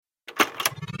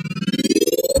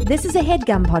This is a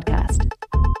HeadGum podcast.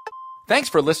 Thanks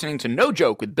for listening to No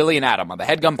Joke with Billy and Adam on the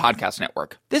HeadGum Podcast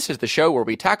Network. This is the show where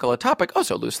we tackle a topic oh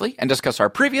so loosely and discuss our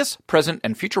previous, present,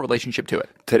 and future relationship to it.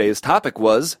 Today's topic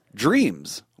was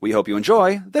dreams. We hope you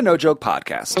enjoy the No Joke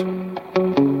Podcast.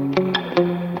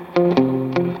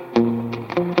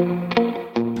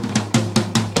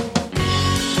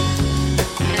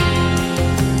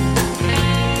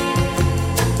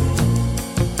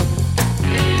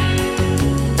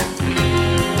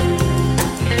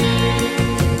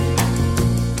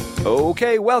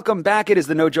 Okay, welcome back. It is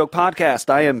the No Joke Podcast.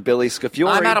 I am Billy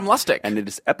Scafiore. I'm Adam Lustig. And it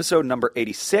is episode number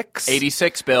 86.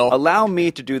 86, Bill. Allow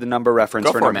me to do the number reference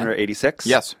Go for for it, number man. 86.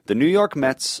 Yes. The New York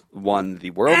Mets won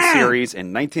the World Series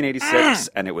in 1986,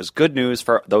 and it was good news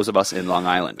for those of us in Long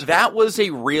Island. That was a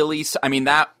really,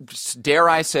 that, dare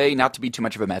I say, not to be too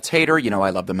much of a Mets hater. You know, I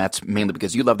love the Mets mainly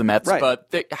because you love the Mets. Right.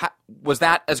 But was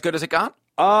that as good as it got?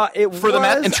 The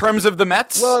Mets, in terms of the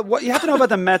Mets? Well, what you have to know about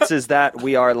the Mets is that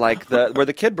we are like we're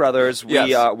the Kid Brothers.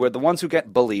 Yes. We're the ones who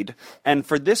get bullied. And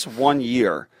for this 1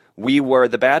 year, we were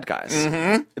the bad guys.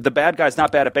 Mm-hmm. The bad guys,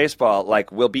 not bad at baseball,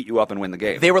 we'll beat you up and win the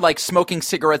game. They were smoking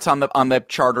cigarettes on the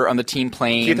charter, on the team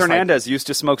plane. Keith Hernandez used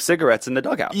to smoke cigarettes in the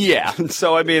dugout. Yeah.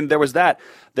 So, there was that.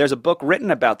 There's a book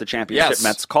written about the championship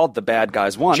Mets called The Bad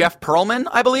Guys Won. Jeff Pearlman,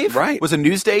 I believe, was a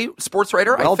Newsday sports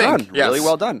writer, Well I think. done. Yes. Really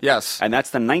well done. Yes. And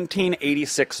that's the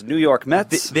 1986 New York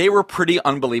Mets. They were pretty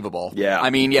unbelievable. Yeah.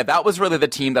 That was really the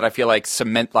team that I feel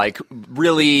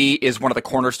really is one of the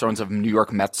cornerstones of New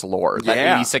York Mets lore.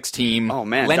 That 86 team. Oh,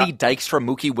 man. Lenny Dykstra,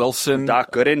 Mookie Wilson.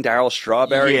 Doc Gooden, Darryl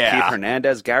Strawberry, Yeah. Keith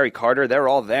Hernandez, Gary Carter, they're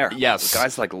all there. Yes.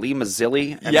 Guys like Lee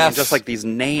Mazzilli. Yes. Just these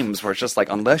names where it's just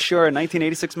unless you're a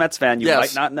 1986 Mets fan, you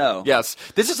might not know. Yes.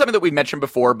 This is something that we've mentioned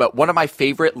before, but one of my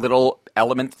favorite little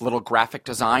graphic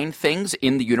design things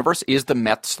in the universe is the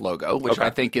Mets logo, which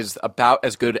I think is about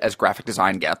as good as graphic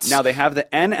design gets. Now, they have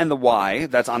the N and the Y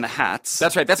that's on the hats.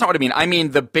 That's right. That's not what I mean. I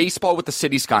mean the baseball with the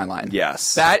city skyline.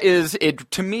 Yes. That is it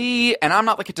to me, and I'm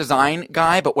not a design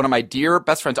guy, but one of my dear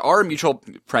best friends, our mutual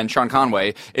friend, Sean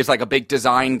Conway, is a big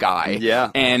design guy.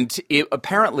 Yeah. And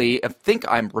apparently, I think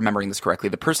I'm remembering this correctly,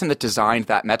 the person that designed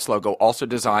that Mets logo also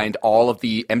designed all of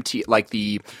the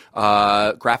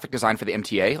graphic design for the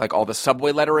MTA, all the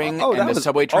subway lettering and the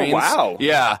subway trains. Oh, wow.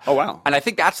 Yeah. Oh, wow. And I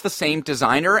think that's the same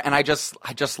designer, and I just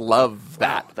love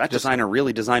that. Wow, that designer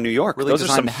really designed New York. Really Those are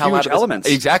some huge elements.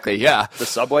 Exactly, yeah. The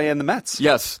subway and the Mets.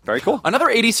 Yes. Very cool. Another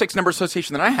 86 number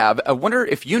association that I have, I wonder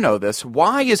if you know this.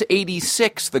 Why is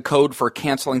 86 the code for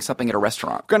canceling something at a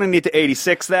restaurant? Going to need to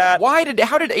 86 that.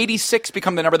 How did 86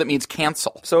 become the number that means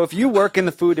cancel? So if you work in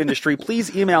the food industry,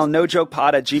 please email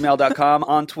nojokepod@gmail.com.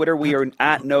 On Twitter, we are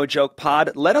at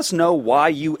nojokepod. Let us know why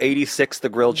you 86 the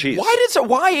grilled cheese.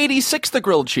 Why 86 the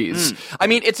grilled cheese?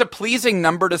 It's a pleasing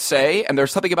number to say, and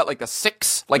there's something about the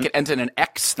 6, it ends in an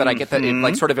X that I get that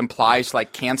it sort of implies to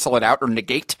cancel it out or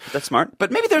negate. That's smart.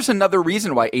 But maybe there's another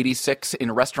reason why 86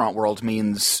 in restaurant world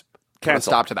means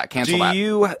cancel. Stop to that. Cancel that. Do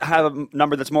you have a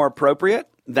number that's more appropriate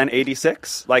than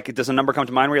 86? Does a number come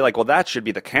to mind where you're that should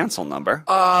be the cancel number?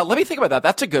 Let me think about that.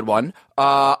 That's a good one.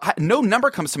 No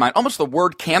number comes to mind. Almost the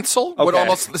word cancel would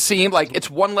almost seem it's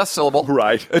one less syllable.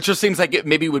 Right. It just seems like it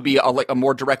maybe would be a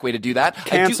more direct way to do that.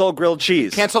 Cancel grilled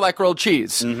cheese. Cancel that grilled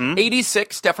cheese.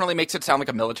 86 definitely makes it sound like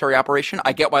a military operation.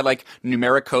 I get why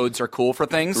numeric codes are cool for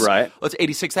things. Right. Let's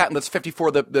 86 that and let's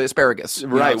 54 the asparagus.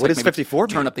 Right. What does 54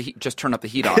 mean? Turn up the heat. Just turn up the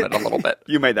heat on it a little bit.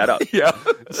 You made that up. Yeah.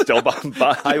 Still,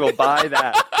 I will buy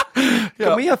that.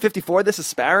 Can we have 54 this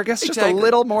asparagus? Just a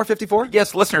little more 54?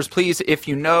 Yes, listeners, please, if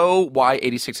you know why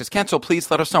 86 is canceled, please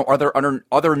let us know. Are there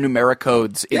other numeric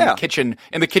codes in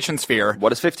the kitchen sphere? What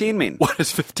does 15 mean? What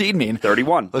does 15 mean?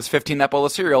 31. Let's 15 that bowl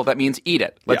of cereal. That means eat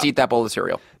it. Let's eat that bowl of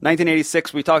cereal.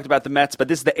 1986, we talked about the Mets, but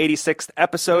this is the 86th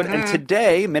episode, and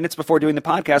today, minutes before doing the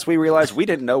podcast, we realized we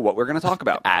didn't know what we were going to talk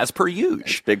about. As per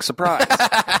usual. Big surprise.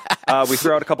 We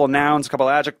threw out a couple of nouns, a couple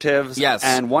of adjectives. Yes.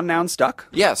 And one noun stuck.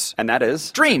 Yes. And that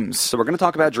is? Dreams. So we're going to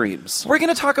talk about dreams. We're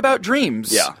going to talk about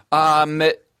dreams. Yeah.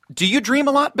 Do you dream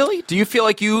a lot, Billy? Do you feel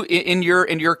like you, in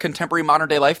your contemporary modern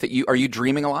day life, are you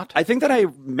dreaming a lot? I think that I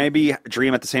maybe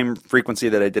dream at the same frequency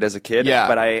that I did as a kid. Yeah.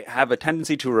 But I have a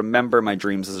tendency to remember my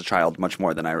dreams as a child much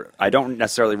more than I don't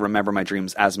necessarily remember my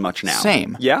dreams as much now.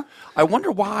 Same. Yeah? I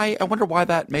wonder why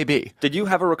that may be. Did you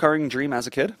have a recurring dream as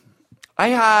a kid? I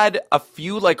had a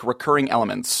few recurring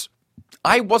elements.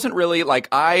 I wasn't really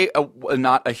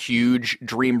not a huge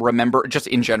dream remember just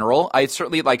in general. I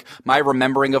certainly my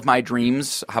remembering of my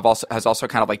dreams has also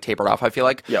kind of tapered off, I feel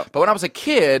like. Yeah. But when I was a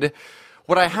kid,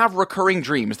 Would I have recurring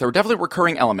dreams? There were definitely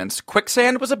recurring elements.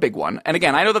 Quicksand was a big one. And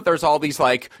again, I know that there's all these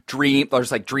there's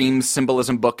dream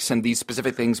symbolism books and these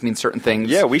specific things mean certain things.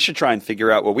 Yeah, we should try and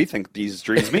figure out what we think these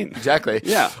dreams mean. Exactly.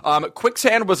 Yeah.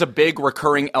 Quicksand was a big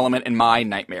recurring element in my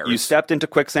nightmares. You stepped into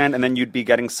quicksand and then you'd be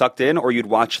getting sucked in, or you'd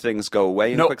watch things go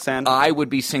away in quicksand? I would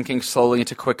be sinking slowly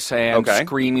into quicksand,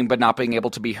 screaming but not being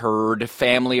able to be heard,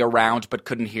 family around but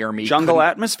couldn't hear me. Jungle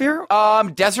atmosphere?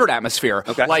 Desert atmosphere.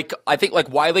 Okay. I think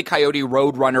Wile E. Coyote,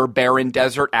 Roadrunner, barren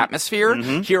desert atmosphere.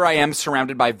 Mm-hmm. Here I am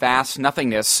surrounded by vast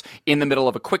nothingness in the middle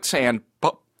of a quicksand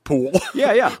pool.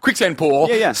 Yeah. Quicksand pool.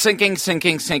 Yeah. Sinking,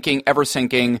 ever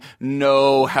sinking,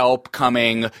 no help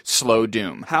coming, slow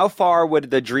doom. How far would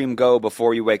the dream go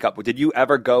before you wake up? Did you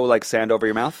ever go like sand over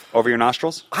your mouth, over your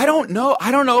nostrils? I don't know.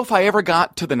 I don't know if I ever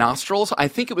got to the nostrils. I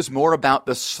think it was more about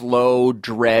the slow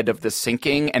dread of the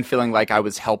sinking and feeling like I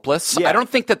was helpless. Yeah. I don't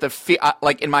think that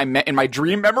in my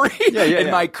dream memory,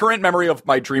 my current memory of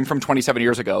my dream from 27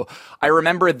 years ago, I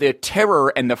remember the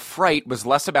terror and the fright was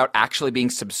less about actually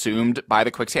being subsumed by the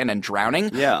quicksand and drowning,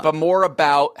 but more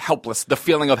about the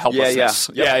feeling of helplessness.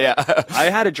 Yeah.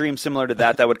 I had a dream similar to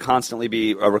that would constantly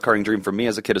be a recurring dream for me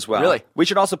as a kid as well. Really? We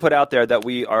should also put out there that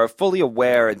we are fully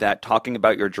aware that talking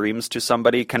about your dreams to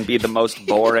somebody can be the most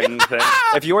boring thing.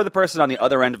 If you're the person on the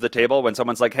other end of the table when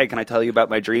someone's like, hey, can I tell you about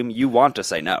my dream? You want to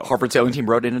say no. Harvard Sailing Team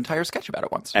wrote an entire sketch about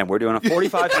it once. And we're doing a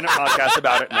 45-minute podcast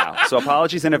about it now. So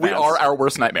apologies in advance. We are our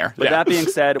worst nightmare. But that being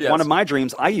said, one of my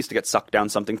dreams, I used to get sucked down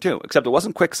something too, except it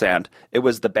wasn't quicksand. It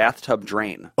was the bathtub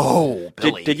drain. Oh,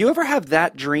 Billy. Did you ever have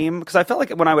that dream? Because I felt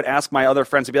like when I would ask my other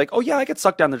friends, they'd be like, oh, yeah, I get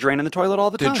sucked down the drain in the toilet all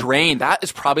the time. The drain, that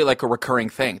is probably like a recurring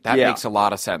thing. That makes a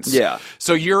lot of sense. Yeah.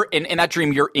 So you're in that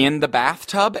dream, you're in the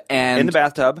bathtub and... In the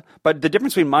bathtub. But the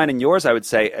difference between mine and yours, I would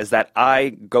say, is that I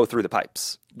go through the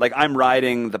pipes. Like, I'm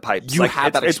riding the pipes. You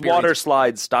had that experience. It's water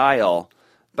slide style.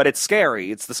 But it's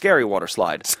scary. It's the scary water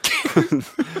slide.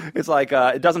 It's like,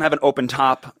 it doesn't have an open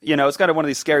top. It's got one of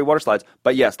these scary water slides.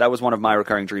 But yes, that was one of my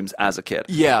recurring dreams as a kid.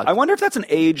 Yeah. I wonder if that's an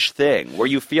age thing, where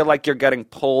you feel like you're getting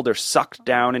pulled or sucked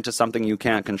down into something you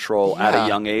can't control at a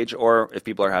young age, or if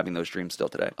people are having those dreams still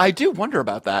today. I do wonder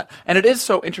about that. And it is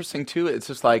so interesting, too. It's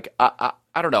just like...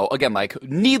 I don't know. Again,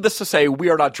 needless to say, we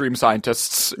are not dream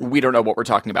scientists. We don't know what we're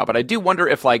talking about. But I do wonder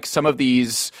if, some of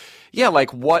these...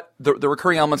 what the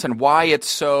recurring elements and why it's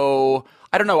so...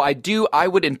 I don't know. I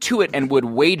would intuit and would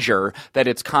wager that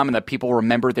it's common that people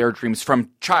remember their dreams from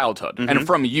childhood and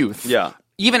from youth. Yeah.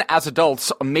 Even as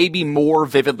adults, maybe more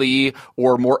vividly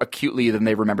or more acutely than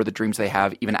they remember the dreams they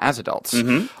have even as adults.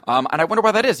 And I wonder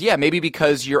why that is. Yeah, maybe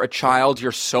because you're a child,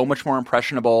 you're so much more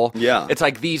impressionable. Yeah. It's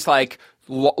like these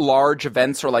large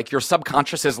events, or your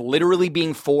subconscious is literally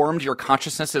being formed, your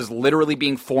consciousness is literally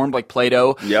being formed like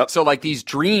Play-Doh. Yep. So these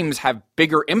dreams have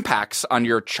bigger impacts on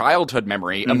your childhood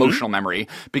memory, emotional memory,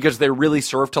 because they really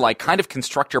serve to kind of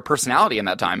construct your personality in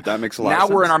that time. That makes a lot of sense.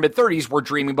 Now we're in our mid-30s, we're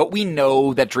dreaming, but we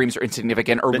know that dreams are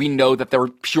insignificant, or we know that they're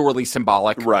purely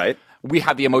symbolic. Right. We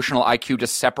have the emotional IQ to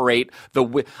separate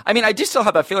I do still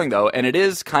have that feeling, though, and it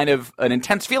is kind of an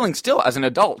intense feeling still as an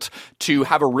adult to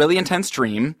have a really intense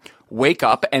dream, wake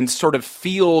up, and sort of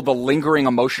feel the lingering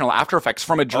emotional after effects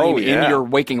from a dream in your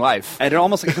waking life. And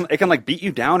it can beat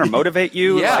you down or motivate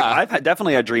you. Yeah. I've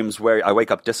definitely had dreams where I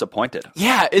wake up disappointed.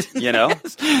 Yeah.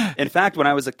 Yes. In fact, when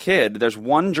I was a kid, there's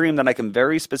one dream that I can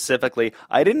very specifically,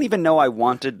 I didn't even know I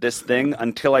wanted this thing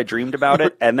until I dreamed about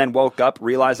it, and then woke up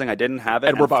realizing I didn't have it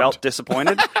and felt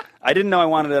disappointed. I didn't know I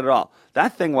wanted it at all.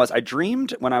 That thing was, I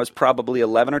dreamed when I was probably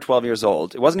 11 or 12 years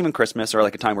old. It wasn't even Christmas or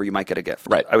a time where you might get a gift.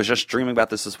 Right. I was just dreaming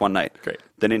about this one night. Great.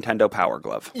 The Nintendo Power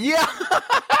Glove. Yeah.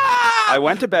 I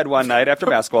went to bed one night after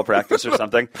basketball practice or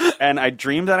something, and I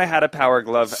dreamed that I had a Power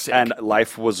Glove, and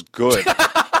life was good.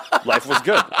 Life was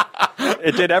good.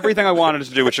 It did everything I wanted it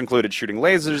to do, which included shooting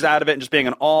lasers out of it and just being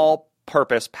an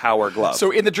all-purpose Power Glove. So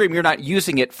in the dream, you're not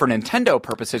using it for Nintendo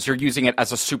purposes. You're using it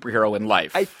as a superhero in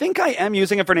life. I think I am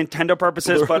using it for Nintendo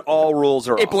purposes, but all rules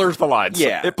are off. It blurs the lines.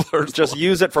 Yeah. It blurs Just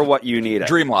use it for what you need it.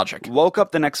 Dream logic. Woke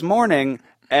up the next morning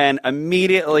and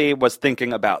immediately was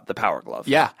thinking about the Power Glove.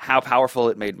 Yeah. How powerful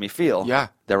it made me feel. Yeah.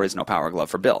 There is no Power Glove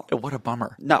for Bill. What a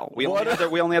bummer. No, we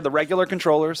only had the regular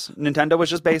controllers. Nintendo was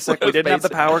just basic. We didn't have the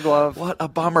Power Glove. What a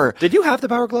bummer. Did you have the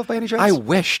Power Glove by any chance? I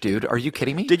wish, dude. Are you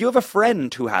kidding me? Did you have a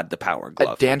friend who had the Power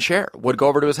Glove? Dan Scher would go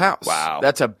over to his house. Wow.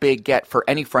 That's a big get for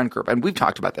any friend group. And we've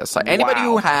talked about this. Anybody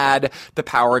who had the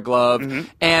Power Glove.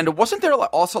 And wasn't there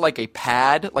also a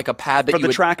pad? Like a pad that for the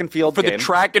track and field game. For the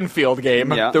track and field game.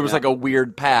 There was a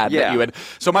weird pad that you had.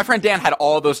 So my friend Dan had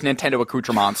all those Nintendo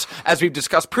accoutrements. As we've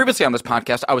discussed previously on this podcast,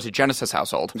 podcast, I was a Genesis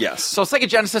household. Yes. So Sega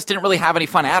Genesis didn't really have any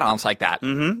fun add-ons like that.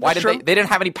 Mm-hmm. Why did they? They didn't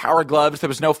have any Power Gloves. There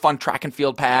was no fun track and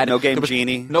field pad. No Game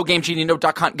Genie. No Game Genie. No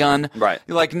Duck Hunt gun. Right.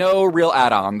 Like no real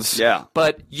add-ons. Yeah.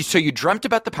 But so you dreamt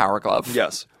about the Power Glove.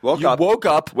 Yes. Woke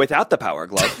up without the Power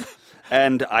Glove.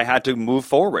 And I had to move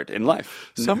forward in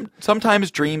life.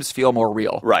 Sometimes dreams feel more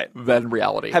real than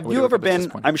reality. Have you ever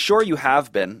been, I'm sure you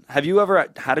have been, have you ever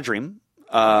had a dream,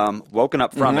 woken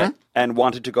up from it, and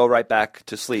wanted to go right back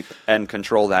to sleep and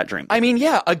control that dream? I mean,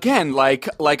 yeah, again, like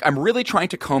I'm really trying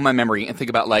to comb my memory and think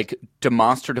about like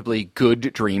demonstrably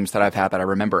good dreams that I've had that I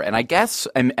remember. And I guess,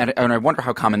 and I wonder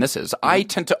how common this is. I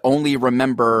tend to only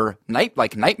remember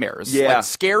nightmares. Yeah. Like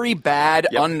scary, bad,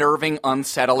 unnerving,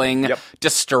 unsettling,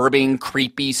 disturbing,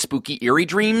 creepy, spooky, eerie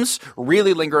dreams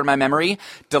really linger in my memory.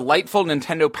 Delightful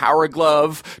Nintendo Power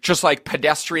Glove, just like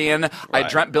pedestrian. Right. I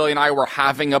dreamt Billy and I were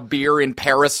having a beer in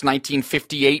Paris,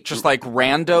 1958, just like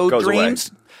rando Goes dreams.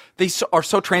 Away. They are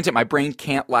so transient. My brain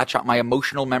can't latch on. My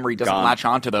emotional memory doesn't latch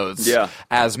onto those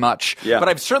as much. Yeah. But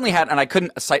I've certainly had, and I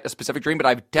couldn't cite a specific dream, but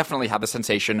I've definitely had the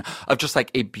sensation of just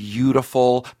like a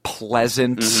beautiful,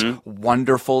 pleasant,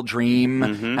 wonderful dream,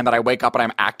 and that I wake up and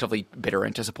I'm actively bitter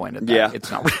and disappointed that it's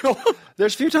not real.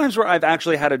 There's a few times where I've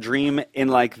actually had a dream in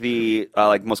like the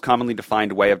like most commonly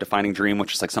defined way of defining dream,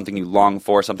 which is like something you long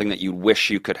for, something that you wish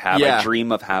you could have. I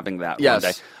dream of having that one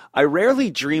day. I rarely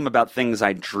dream about things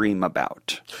I dream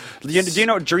about. Do you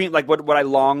know dream like what I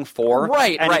long for?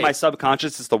 Right, and in my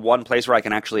subconscious is the one place where I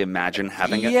can actually imagine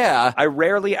having it. Yeah. I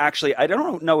rarely actually, I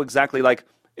don't know exactly like,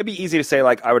 it'd be easy to say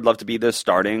like I would love to be the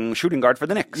starting shooting guard for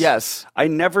the Knicks. Yes. I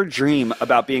never dream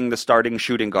about being the starting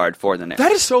shooting guard for the Knicks.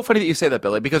 That is so funny that you say that,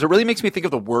 Billy, because it really makes me think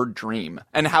of the word dream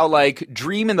and how like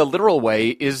dream in the literal way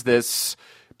is this.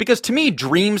 Because to me,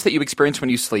 dreams that you experience when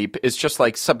you sleep is just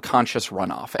like subconscious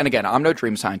runoff. And again, I'm no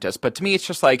dream scientist, but to me, it's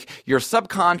just like your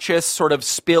subconscious sort of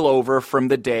spillover from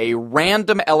the day,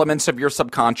 random elements of your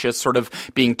subconscious sort of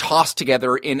being tossed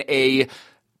together in a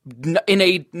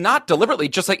not deliberately,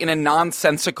 just like in a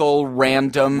nonsensical,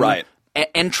 random,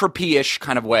 entropy-ish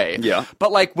kind of way. Yeah.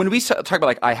 But like when we talk about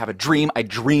like I have a dream, I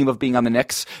dream of being on the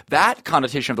Knicks, that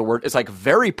connotation of the word is like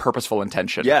very purposeful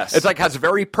intention. Yes. It's like has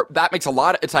very that makes a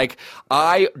lot it's like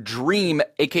I dream,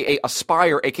 aka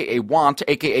aspire, aka want,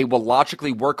 aka will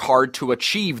logically work hard to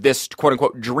achieve this quote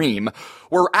unquote dream,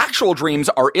 where actual dreams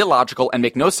are illogical and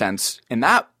make no sense. In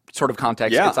that sort of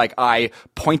context, it's like I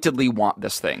pointedly want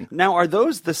this thing. Now, are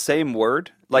those the same word?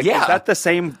 Like, is that the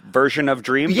same version of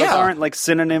dream? Those aren't like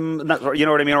synonym, you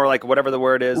know what I mean? Or like whatever the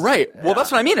word is. Right. Well, that's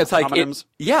what I mean. It's like, homonyms.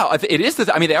 It is.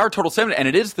 I mean, they are total synonym, and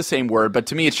it is the same word. But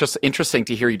to me, it's just interesting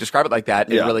to hear you describe it like that.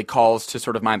 It really calls to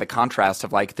sort of mind the contrast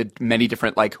of like the many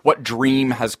different, like what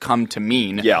dream has come to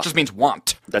mean. Yeah. It just means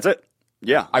want. That's it.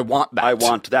 Yeah. I want that. I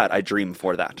want that. I dream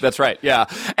for that. That's right. Yeah.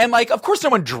 And like, of course, no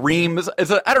one dreams.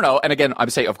 I don't know. And again, I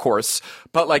would say, of course.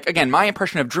 But like, again, my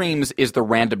impression of dreams is the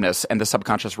randomness and the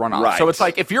subconscious runoff. Right. So it's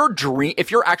like, if you're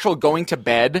actually going to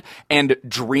bed and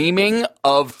dreaming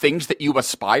of things that you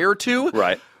aspire to.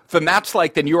 Right. Then that's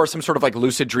like, then you are some sort of like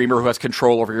lucid dreamer who has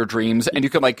control over your dreams. And you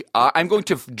can like, I'm going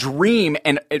to dream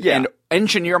and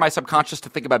engineer my subconscious to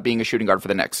think about being a shooting guard for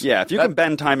the Knicks. Yeah, if you can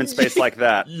bend time and space like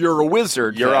that. You're a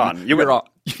wizard. You're on. You win.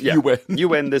 Yeah. You win. You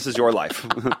win. This is your life.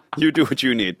 You do what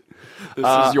you need. This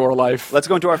is your life. Let's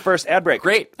go into our first ad break.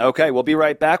 Great. Okay, we'll be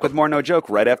right back with more No Joke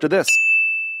right after this.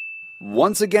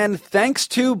 Once again, thanks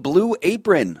to Blue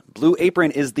Apron. Blue Apron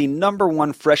is the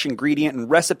 #1 fresh ingredient and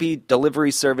recipe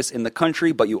delivery service in the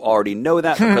country, but you already know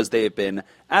that because they have been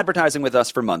advertising with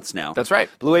us for months now. That's right.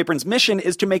 Blue Apron's mission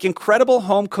is to make incredible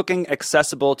home cooking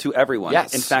accessible to everyone.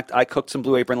 Yes. In fact, I cooked some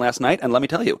Blue Apron last night, and let me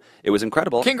tell you, it was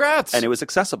incredible. Congrats. And it was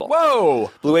accessible.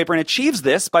 Whoa. Blue Apron achieves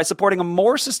this by supporting a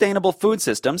more sustainable food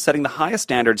system, setting the highest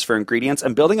standards for ingredients,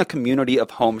 and building a community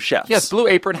of home chefs. Yes, Blue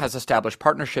Apron has established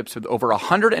partnerships with over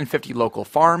 150 local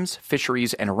farms,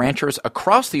 fisheries, and ranchers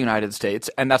across the United States,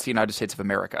 and that's the United States of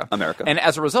America. And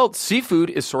as a result, seafood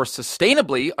is sourced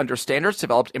sustainably under standards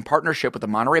developed in partnership with the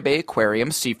Monterey Bay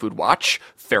Aquarium Seafood Watch.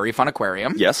 Very fun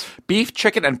aquarium. Yes. Beef,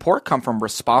 chicken, and pork come from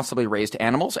responsibly raised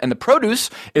animals, and the produce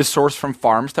is sourced from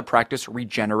farms that practice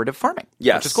regenerative farming.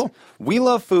 Yes. Which is cool. We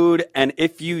love food, and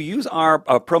if you use our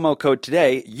promo code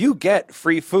today, you get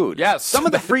free food. Yes. Some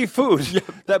of the free food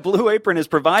that Blue Apron is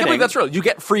providing. I can't believe that's real. You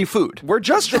get free food. We're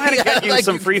just trying to get you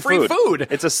some free food. food.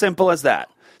 It's as simple as that.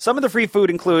 Some of the free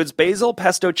food includes basil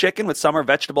pesto chicken with summer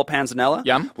vegetable panzanella.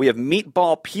 Yum. We have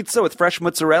meatball pizza with fresh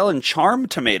mozzarella and charm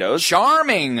tomatoes.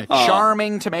 Charming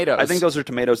tomatoes. I think those are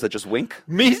tomatoes that just wink.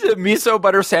 Miso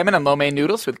butter salmon and lo mein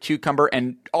noodles with cucumber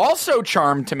and also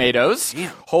charmed tomatoes.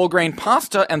 Damn. Whole grain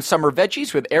pasta and summer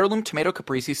veggies with heirloom tomato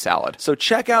caprese salad. So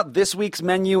check out this week's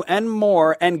menu and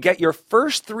more and get your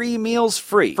first 3 meals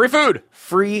free. Free food.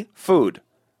 Free food.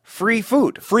 Free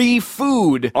food. Free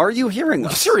food. Are you hearing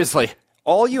us? Seriously.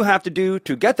 All you have to do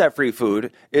to get that free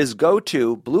food is go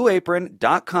to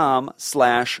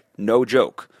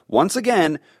blueapron.com/nojoke. Once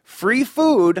again, free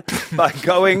food by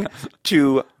going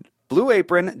to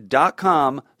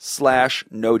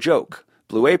blueapron.com/nojoke.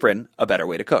 Blue Apron, a better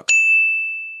way to cook.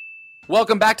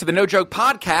 Welcome back to the No Joke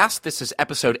Podcast. This is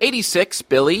episode 86.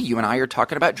 Billy, you and I are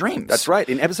talking about dreams. That's right.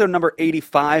 In episode number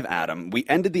 85, Adam, we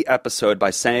ended the episode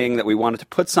by saying that we wanted to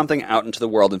put something out into the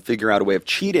world and figure out a way of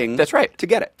cheating. That's right. To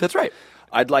get it. That's right.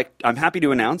 I'm happy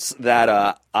to announce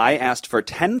that I asked for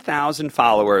 10,000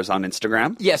 followers on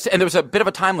Instagram. Yes, and there was a bit of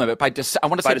a time limit by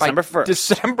December 1st.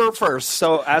 December 1st.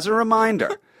 So as a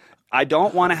reminder, I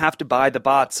don't want to have to buy the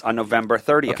bots on November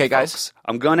 30th. Okay, guys. Folks.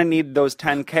 I'm going to need those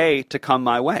 10K to come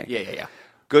my way. Yeah.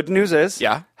 Good news is,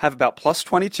 Yeah. have about plus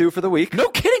 22 for the week. No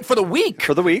kidding, for the week.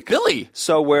 For the week. Billy.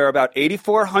 So we're about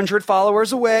 8,400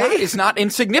 followers away. That is not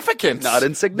insignificant. Not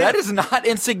insignificant. That is not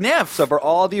insignificant. So for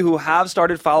all of you who have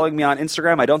started following me on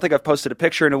Instagram, I don't think I've posted a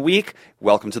picture in a week.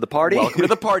 Welcome to the party. Welcome to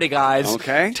the party, guys.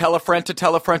 Okay. Tell a friend to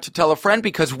tell a friend to tell a friend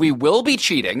because we will be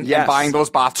cheating and buying those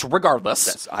bots regardless.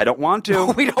 Yes, I don't want to.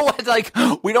 We don't want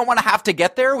to have to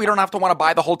get there. We don't have to want to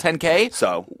buy the whole 10K.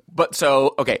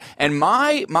 Okay. And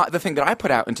the thing that I put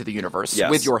out into the universe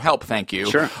with your help, thank you,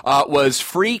 Sure. Was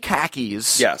free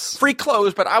khakis. Yes. Free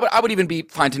clothes, but I would even be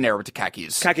fine to narrow it to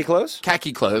khakis. Khaki clothes?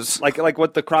 Khaki clothes. Like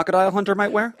what the crocodile hunter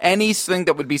might wear? Anything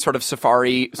that would be sort of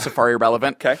safari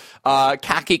relevant. Okay.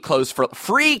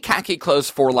 Free khaki clothes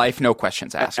for life, no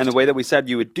questions asked. And the way that we said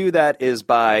you would do that is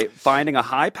by finding a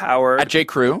high-powered at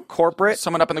J.Crew corporate,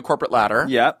 someone up in the corporate ladder.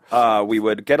 Yep. We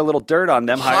would get a little dirt on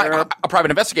them. Hire a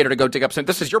private investigator to go dig up some.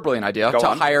 This is your brilliant idea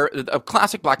hire a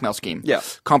classic blackmail scheme. Yeah.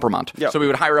 Compromise. Yeah. So we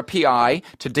would hire a PI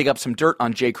to dig up some dirt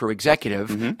on J.Crew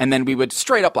executive, and then we would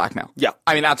straight up blackmail. Yeah.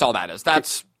 I mean, that's all that is.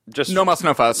 That's just no muss,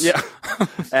 no fuss. Yeah.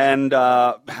 And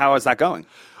how is that going?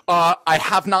 I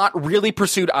have not really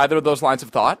pursued either of those lines of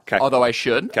thought, although I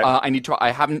should. Okay.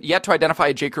 I haven't yet to identify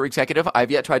a J.Crew executive.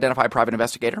 I've yet to identify a private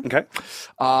investigator. Okay.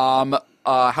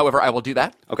 However, I will do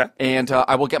that. Okay. And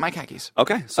I will get my khakis.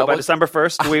 Okay. So by December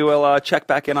 1st, we will check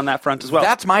back in on that front as well.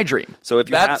 That's my dream. So if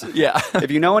you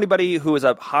if you know anybody who is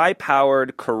a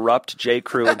high-powered, corrupt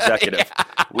J.Crew executive,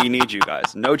 we need you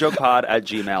guys.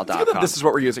 NoJokePod@gmail.com. This is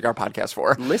what we're using our podcast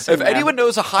for. Listen, if anyone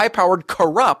knows a high-powered,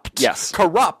 corrupt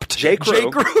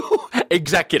J.Crew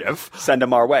executive, send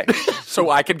them our way.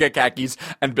 So I can get khakis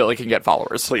and Billy can get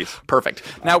followers. Please. Perfect.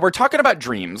 Now, we're talking about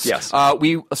dreams. Yes.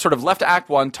 We sort of left Act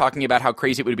 1 talking about how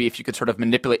crazy it would be if you could sort of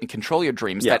manipulate and control your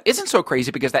dreams. Yeah. That isn't so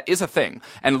crazy because that is a thing.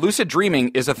 And lucid dreaming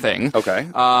is a thing. Okay.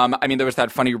 I mean, there was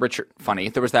that fun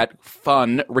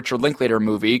Richard Linklater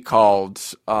movie called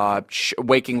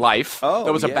Waking Life.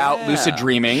 That was about lucid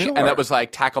dreaming. Sure. And that was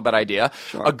like tackled that idea.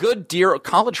 Sure. A good dear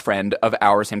college friend of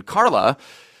ours named Carla.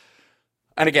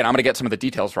 And again, I'm going to get some of the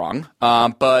details wrong,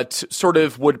 but sort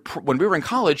of when we were in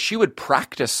college, she would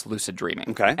practice lucid dreaming.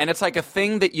 Okay. And it's like a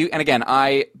thing that and again,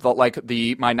 my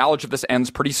knowledge of this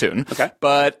ends pretty soon. Okay.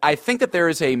 But I think that there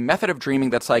is a method of dreaming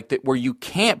that's like that where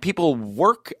people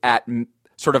work at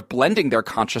sort of blending their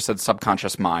conscious and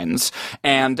subconscious minds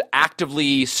and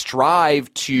actively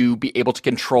strive to be able to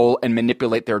control and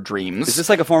manipulate their dreams. Is this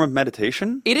like a form of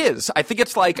meditation? It is. I think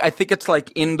it's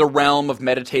like in the realm of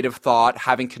meditative thought,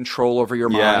 having control over your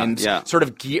mind, sort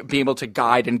of being able to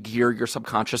guide and gear your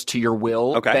subconscious to your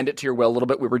will, bend it to your will a little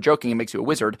bit. We were joking, it makes you a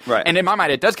wizard. Right. And in my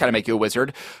mind, it does kind of make you a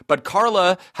wizard. But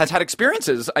Carla has had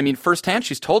experiences. I mean, firsthand,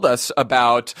 she's told us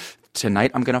about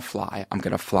tonight I'm going to fly. I'm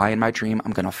going to fly in my dream.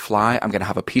 I'm going to fly. I'm going to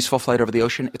have a peaceful flight over the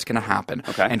ocean. It's going to happen.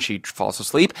 Okay. And she falls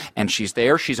asleep and she's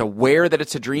there. She's aware that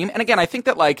it's a dream. And again, I think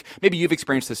that maybe you've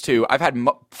experienced this too. I've had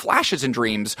flashes in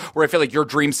dreams where I feel like your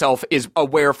dream self is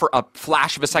aware for a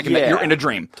flash of a second that you're in a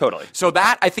dream. Totally. So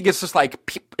that I think is just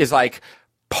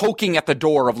poking at the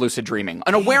door of lucid dreaming.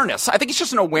 An awareness. I think it's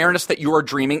just an awareness that you are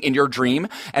dreaming in your dream.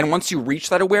 And once you reach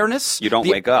that awareness, you don't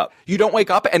wake up. You don't wake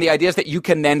up. And the idea is that you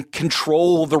can then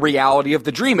control the reality of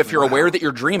the dream if you're aware that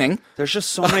you're dreaming. There's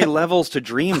just so many levels to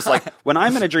dreams. Like when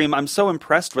I'm in a dream, I'm so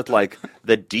impressed with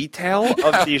the detail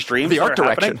of these dreams. The art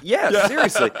direction. Yeah,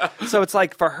 seriously. So it's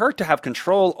like for her to have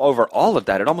control over all of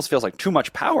that, it almost feels like too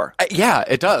much power. Yeah,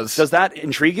 it does. Does that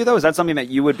intrigue you though? Is that something that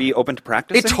you would be open to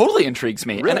practicing? It totally intrigues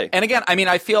me. Really? And again, I mean,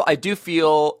 I do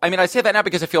feel, I mean, I say that now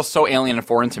because it feels so alien and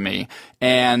foreign to me.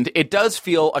 And it does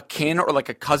feel akin or like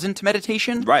a cousin to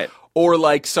meditation. Right. Or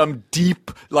like some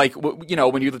deep, like, you know,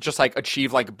 when you just like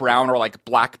achieve like brown or like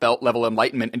black belt level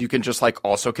enlightenment and you can just like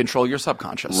also control your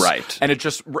subconscious. Right. And it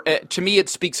just, to me, it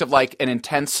speaks of like an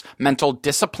intense mental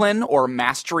discipline or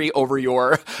mastery over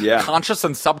your conscious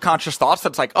and subconscious thoughts.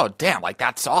 That's like, oh, damn, like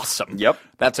that's awesome. Yep.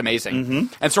 That's amazing.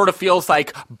 And sort of feels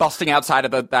like busting outside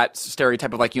of that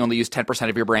stereotype of like you only use 10%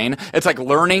 of your brain. It's like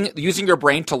using your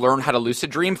brain to learn how to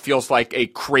lucid dream feels like a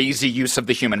crazy use of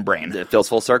the human brain. It feels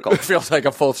full circle. It feels like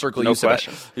a full circle use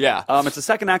question. of it. Yeah. It's the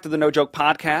second act of the No Joke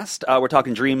podcast. We're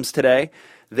talking dreams today.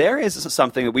 There is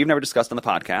something that we've never discussed on the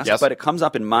podcast, but it comes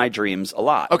up in my dreams a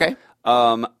lot. Okay.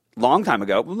 Long time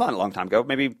ago, well, not a long time ago,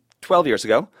 maybe 12 years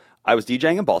ago, I was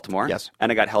DJing in Baltimore. Yes.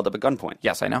 And I got held up at gunpoint.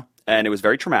 Yes, I know. And it was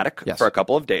very traumatic for a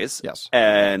couple of days. Yes.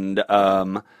 And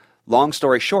long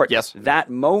story short, yes, that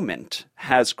moment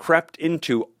has crept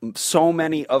into so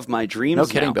many of my dreams. No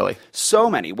kidding, now. Billy. So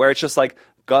many, where it's just like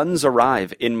guns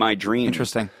arrive in my dreams.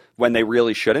 Interesting. When they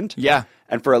really shouldn't. Yeah.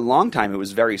 And for a long time, it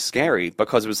was very scary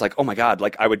because it was like, oh my God,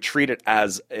 like I would treat it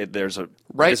as this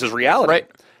is reality.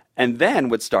 Right. And then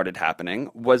what started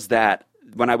happening was that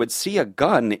when I would see a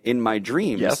gun in my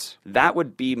dreams, that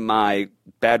would be my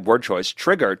bad word choice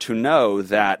trigger to know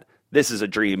that this is a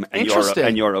dream and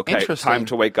you're okay. Time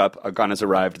to wake up. A gun has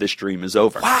arrived. This dream is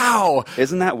over. Wow.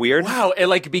 Isn't that weird? Wow. It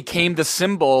like became the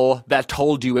symbol that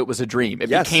told you it was a dream. It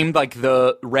became like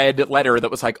the red letter that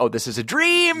was like, oh, this is a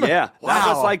dream. Yeah. Wow. That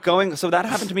was like so that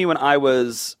happened to me when I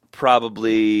was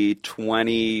probably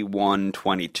 21,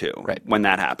 22. Right. When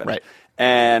that happened. Right.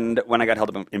 And when I got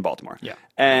held up in Baltimore. Yeah.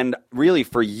 And really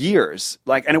for years,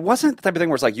 like, and it wasn't the type of thing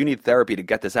where it's like, you need therapy to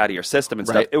get this out of your system and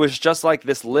stuff. It was just like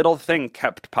this little thing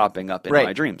kept popping up in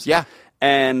my dreams. Yeah.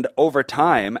 And over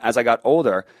time, as I got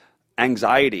older,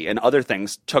 anxiety and other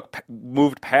things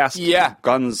moved past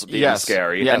guns being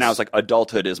scary. And now it's like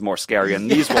adulthood is more scary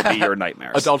and these will be your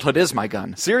nightmares. Adulthood is my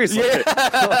gun. Seriously.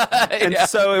 And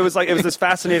so it was this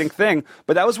fascinating thing.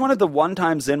 But that was one of the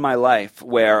times in my life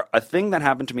where a thing that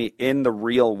happened to me in the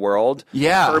real world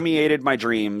permeated my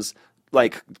dreams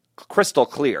like crystal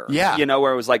clear. Yeah. You know,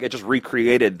 where it was like it just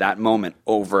recreated that moment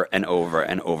over and over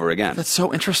and over again. That's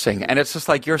so interesting. And it's just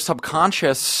like your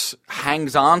subconscious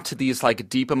hangs on to these like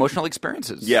deep emotional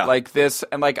experiences. Yeah. Like this,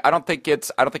 and like I don't think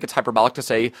it's hyperbolic to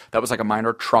say that was like a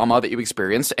minor trauma that you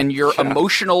experienced. And your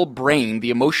emotional brain,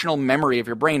 the emotional memory of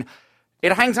your brain,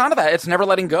 it hangs on to that. It's never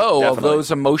letting go of those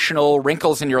emotional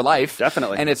wrinkles in your life.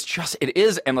 Definitely. And it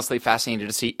is endlessly fascinating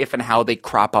to see if and how they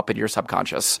crop up in your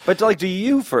subconscious. But like, do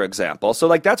you, for example, so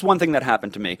like that's one thing that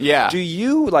happened to me. Yeah. Do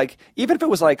you like, even if it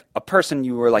was like a person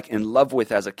you were like in love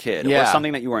with as a kid or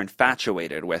something that you were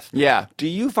infatuated with. Yeah. Do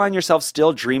you find yourself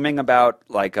still dreaming about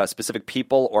like specific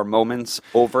people or moments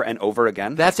over and over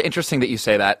again? That's interesting that you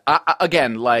say that.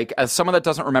 Again, like as someone that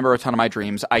doesn't remember a ton of my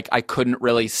dreams, I couldn't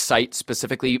really cite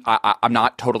specifically. I'm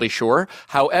not totally sure.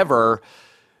 However,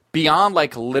 beyond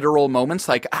like literal moments,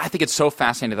 like I think it's so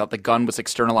fascinating that the gun was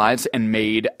externalized and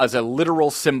made as a literal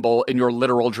symbol in your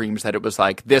literal dreams, that it was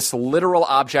like this literal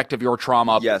object of your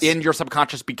trauma in your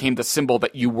subconscious became the symbol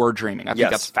that you were dreaming. I think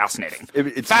that's fascinating.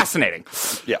 It's fascinating.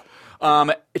 Yeah.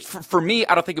 For me,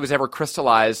 I don't think it was ever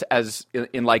crystallized as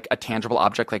in like a tangible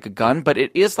object like a gun, but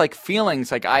it is like feelings.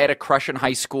 Like I had a crush in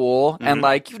high school and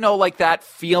like, you know, like that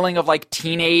feeling of like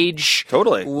teenage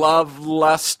love,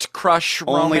 lust, crush,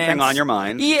 only romance. thing on your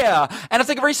mind. Yeah. And it's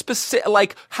like a very specific,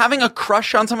 like having a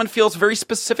crush on someone feels a very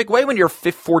specific way when you're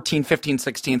 14, 15,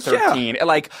 16, 13. It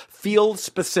like feels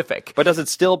specific. But does it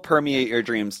still permeate your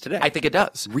dreams today? I think it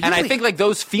does. Really? And I think like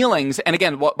those feelings, and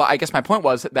again, I guess my point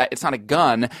was that it's not a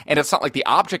gun and it's not like the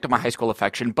object of my high school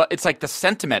affection, but it's like the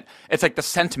sentiment. It's like the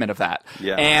sentiment of that.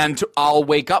 Yeah. And I'll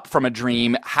wake up from a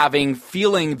dream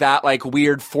feeling that like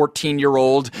weird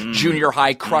 14-year-old junior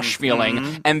high crush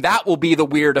feeling. And that will be the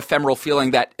weird ephemeral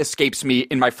feeling that escapes me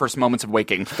in my first moments of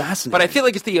waking. Fascinating. But I feel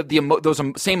like it's those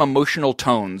same emotional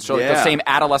tones, so like the same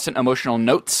adolescent emotional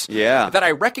notes that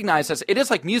I recognize as, it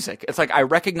is like music. It's like I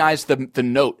recognize the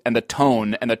note and the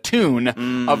tone and the tune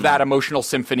of that emotional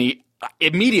symphony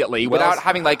immediately without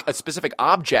having like a specific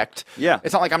object. Yeah.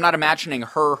 It's not like I'm not imagining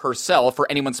her herself or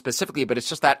anyone specifically, but it's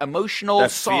just that emotional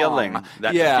song.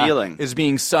 That feeling is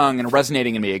being sung and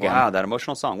resonating in me again. Wow, that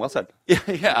emotional song. Well said.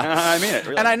 Yeah. I mean it,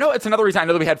 really. And I know it's another reason. I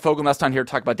know that we had Fogelnest on here to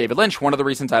talk about David Lynch. One of the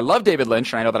reasons I love David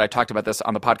Lynch, and I know that I talked about this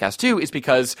on the podcast too, is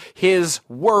because his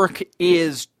work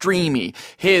is dreamy.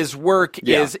 His work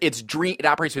it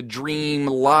operates with dream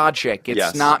logic.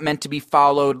 It's not meant to be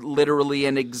followed literally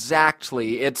and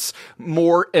exactly. It's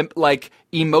more like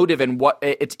emotive and what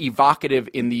it's evocative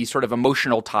in the sort of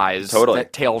emotional ties,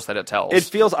 tales that it tells. It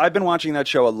feels. I've been watching that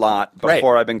show a lot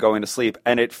before I've been going to sleep,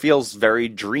 and it feels very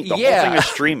dreamy. The whole thing is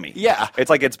dreamy. Yeah, it's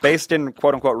like it's based in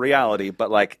quote unquote reality, but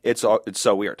like it's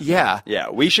so weird. Yeah.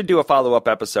 We should do a follow-up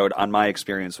episode on my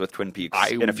experience with Twin Peaks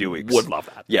in a few weeks. Would love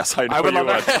that. Yes, I would love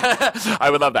that. I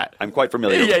would love that. I'm quite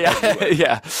familiar.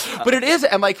 Yeah. But it is,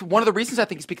 and like one of the reasons I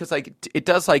think is because like it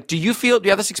does like. Do you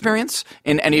have this experience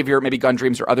in any of your maybe gun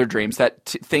dreams or other dreams that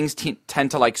things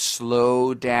tend to like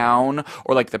slow down,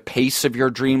 or like the pace of your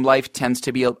dream life tends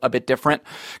to be a bit different?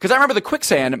 Because I remember the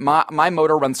quicksand. My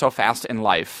motor runs so fast in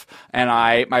life, and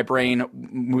my brain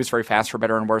moves very fast for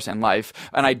better and worse in life,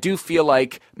 and I do feel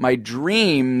like my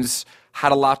dreams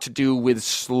had a lot to do with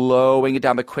slowing it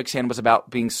down. The quicksand was about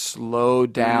being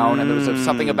slowed down, and there was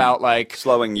something about like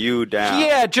slowing you down.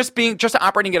 Yeah, just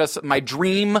operating at my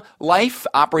dream life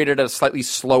operated at a slightly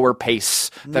slower pace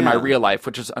than my real life,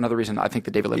 which is another reason I think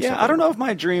that David Lynch. Yeah, I don't know if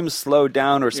my dreams slow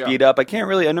down or speed up. I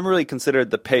never really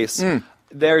considered the pace.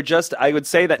 They're just. I would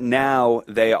say that now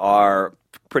they are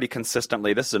pretty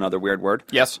consistently. This is another weird word.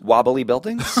 Yes, wobbly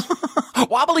buildings.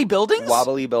 Wobbly buildings?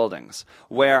 Wobbly buildings,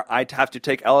 where I'd have to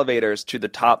take elevators to the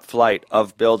top flight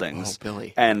of buildings. Oh,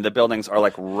 Billy. And the buildings are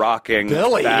like rocking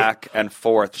back and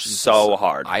forth so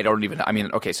hard.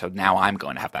 Okay, so now I'm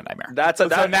going to have that nightmare. That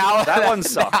one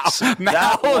sucks.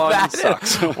 That one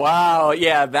sucks. Wow,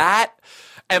 yeah, that...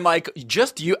 And like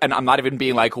just you, and I'm not even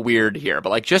being like weird here, but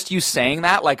like just you saying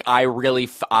that, like I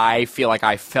feel like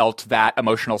I felt that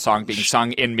emotional song being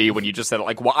sung in me when you just said it.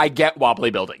 Like, well, I get wobbly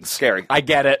buildings, scary. I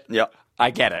get it. Yep.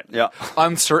 I get it. Yeah.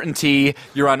 Uncertainty.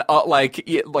 You're on like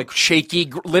shaky,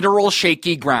 literal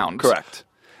shaky ground. Correct.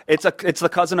 It's the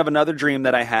cousin of another dream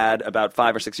that I had about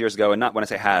 5 or 6 years ago, and not when I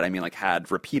say had, I mean like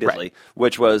had repeatedly,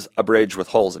 which was a bridge with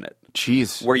holes in it.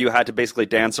 Jeez. Where you had to basically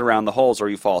dance around the holes or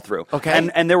you fall through. Okay.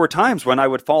 And there were times when I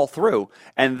would fall through,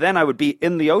 and then I would be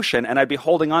in the ocean, and I'd be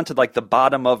holding on to like the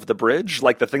bottom of the bridge,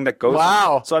 like the thing that goes.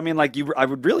 Wow. So I mean, like I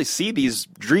would really see these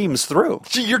dreams through.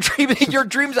 Your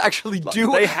dreams actually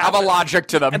do have a logic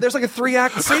to them. And there's like a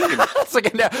 3-act scene. It's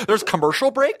like there's commercial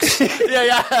breaks.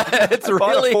 yeah. It's I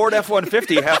bought a Ford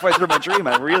F-150 halfway through my dream.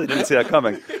 I really didn't see that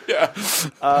coming.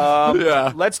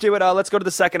 Yeah. Let's do it. Let's go to the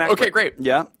second act. Okay, great.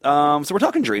 Yeah. So we're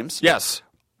talking dreams. Yes.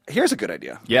 Here's a good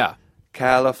idea. Yeah.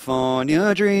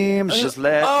 California dreams, just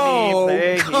let me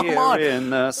play here in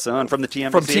the sun. From the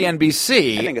TNBC. From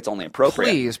TNBC. I think it's only appropriate.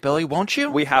 Please, Billy, won't you?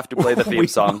 We have to play the theme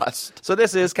song. Must. So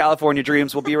this is California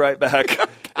Dreams. We'll be right back.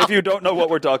 If you don't know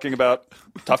what we're talking about,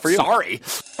 tough for you. Sorry.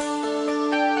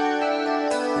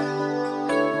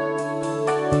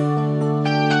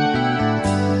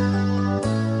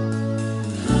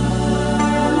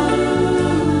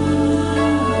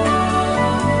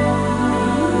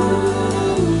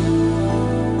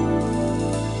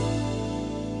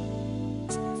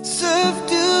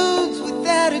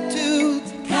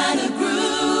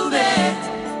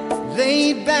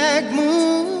 Laid-back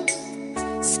moon,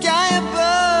 sky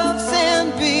above,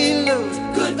 sand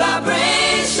below. Good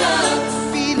vibration.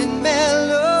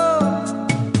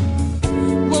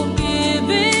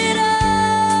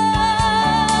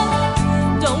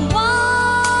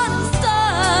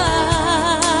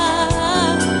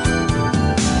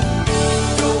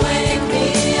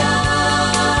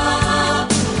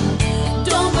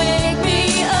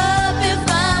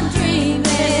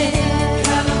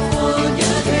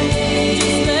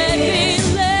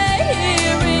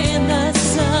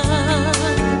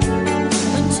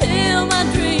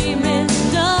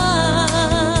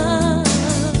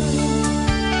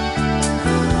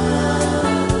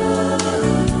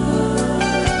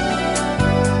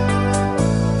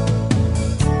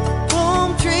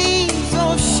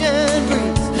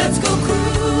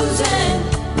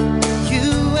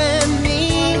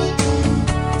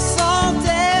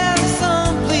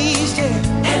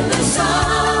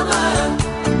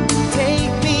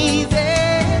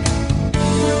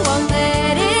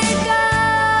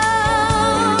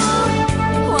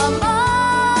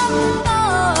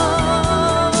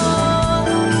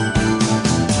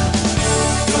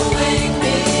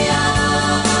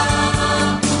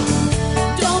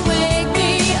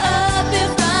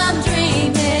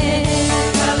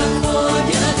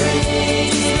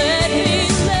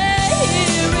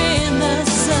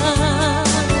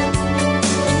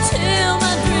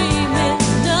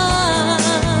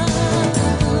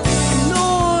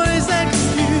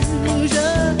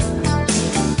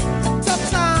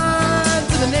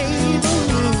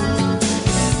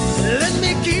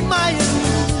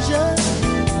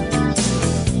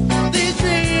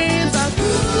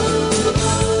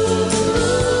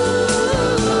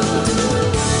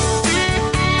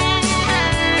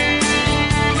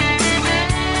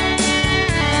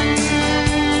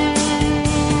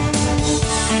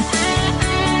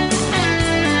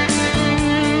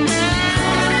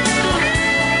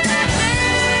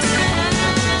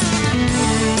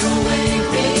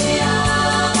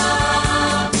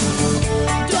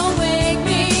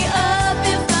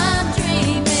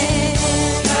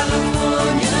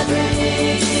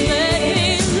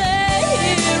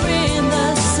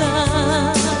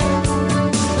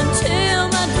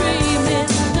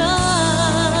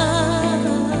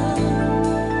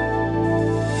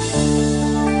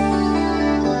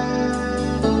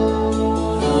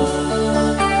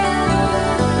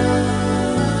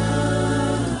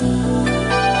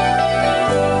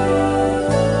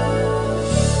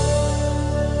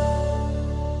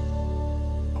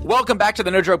 Welcome back to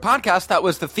the No Joke Podcast. That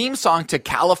was the theme song to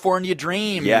California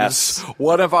Dreams. Yes.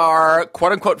 One of our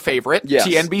quote-unquote favorite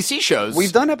TNBC shows.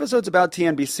 We've done episodes about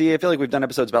TNBC. I feel like we've done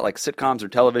episodes about like sitcoms or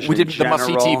television. We did in the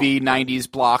Must-See TV 90s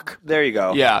block. There you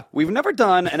go. Yeah. We've never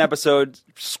done an episode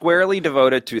squarely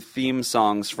devoted to theme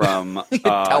songs from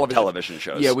television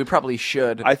shows. Yeah, we probably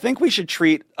should. I think we should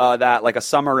treat that like a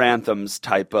summer anthems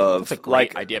type of... That's a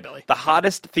great idea, Billy. The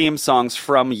hottest theme songs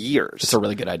from years. It's a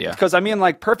really good idea. Because, I mean,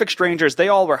 like, Perfect Strangers, they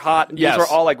all were hot. Yes. These were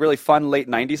all, like, really fun late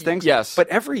 90s things. Yes. But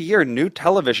every year, new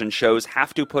television shows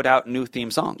have to put out new theme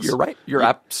songs. You're right. You're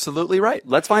absolutely right.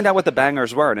 Let's find out what the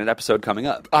bangers were in an episode coming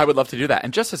up. I would love to do that.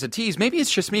 And just as a tease, maybe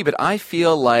it's just me, but I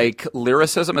feel like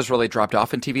lyricism has really dropped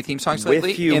off in TV theme songs lately.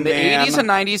 With you, in the man. 80s and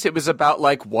 90s, it was about,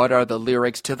 like, what are the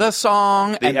lyrics to the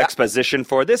song? The exposition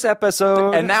for this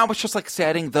episode. And now it's just like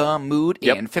setting the mood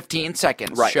in 15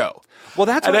 seconds show. Well,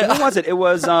 that's what, who was it? It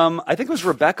was, I think it was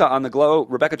Rebecca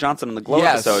Johnson on the Glow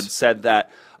episode said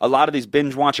that a lot of these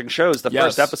binge-watching shows, the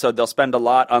first episode, they'll spend a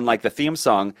lot on, like, the theme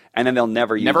song, and then they'll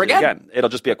never use it again. It'll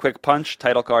just be a quick punch,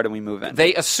 title card, and we move in.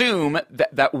 They assume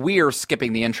that we're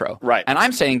skipping the intro. Right. And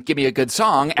I'm saying, give me a good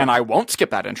song, and I won't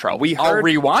skip that intro. I'll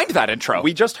rewind that intro.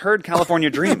 We just heard California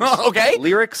Dreams. Okay.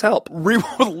 Lyrics help.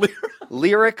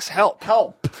 Lyrics help.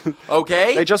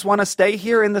 Okay. They just want to stay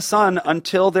here in the sun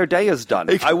until their day is done.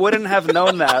 I wouldn't have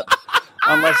known that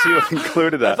unless you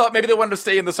included that. I thought maybe they wanted to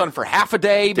stay in the sun for half a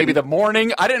day, maybe the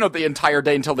morning. I didn't know the entire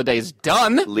day until the day is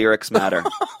done. Lyrics matter.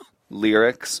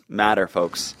 Lyrics matter,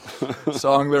 folks.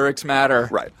 Song lyrics matter.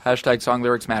 Right. Hashtag song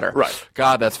lyrics matter. Right.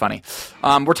 God, that's funny.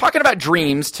 We're talking about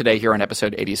dreams today here on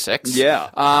episode 86.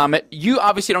 Yeah. You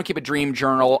obviously don't keep a dream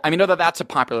journal. I mean, know that that's a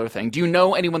popular thing. Do you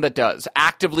know anyone that does?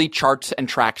 Actively charts and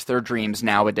tracks their dreams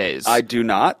nowadays? I do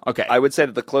not. Okay. I would say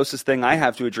that the closest thing I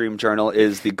have to a dream journal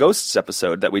is the Ghosts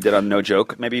episode that we did on No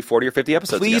Joke, maybe 40 or 50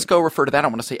 episodes Please ago. go refer to that. I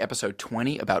want to say episode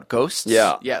 20 about ghosts.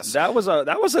 Yeah. Yes. That was a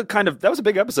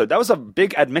big episode. That was a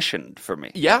big admission for me.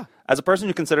 Yeah. As a person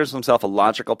who considers himself a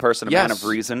logical person, a man of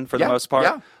reason for the most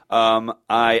part, I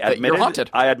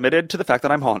admitted to the fact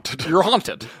that I'm haunted. You're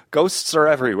haunted. Ghosts are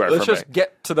everywhere. Let's for just me.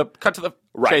 cut to the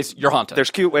chase. You're haunted. There's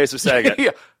cute ways of saying it.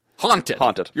 Yeah.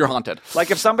 Haunted. You're haunted.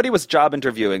 Like if somebody was job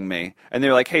interviewing me and they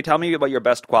were like, "Hey, tell me what your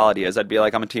best quality is," I'd be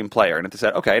like, "I'm a team player." And if they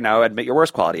said, "Okay, now admit your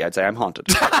worst quality," I'd say, "I'm haunted."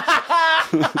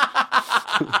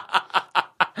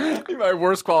 My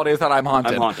worst quality is that I'm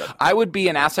haunted. I'm haunted. I would be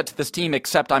an asset to this team,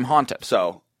 except I'm haunted.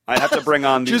 So I have to bring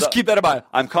on these. Just keep that in mind.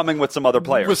 I'm coming with some other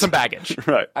players. With some baggage.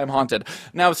 Right. I'm haunted.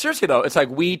 Now, seriously, though, it's like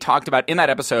we talked about in that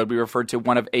episode, we referred to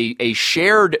one of a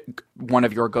shared one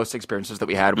of your ghost experiences that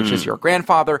we had, which is your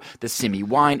grandfather, the Simi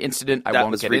Wine incident. I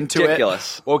won't get into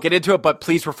it. Won't get into it, but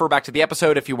please refer back to the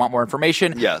episode if you want more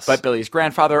information. Yes. But Billy's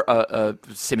grandfather,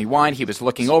 Simi Wine, he was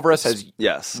looking over us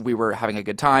as we were having a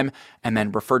good time, and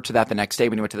then referred to that the next day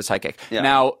when he went to the psychic. Yeah.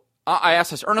 Now, I asked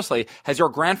this earnestly. Has your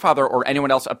grandfather or anyone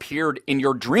else appeared in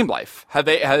your dream life? Has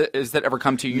that ever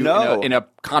come to you in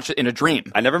a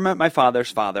dream? I never met my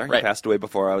father's father. Right. He passed away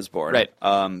before I was born.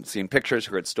 Right. Seen pictures,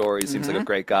 heard stories. Seems like a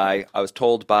great guy. I was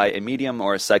told by a medium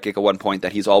or a psychic at one point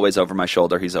that he's always over my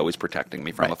shoulder. He's always protecting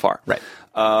me from afar.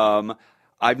 Right.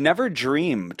 I've never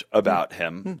dreamed about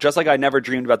him, just like I never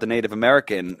dreamed about the Native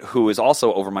American who is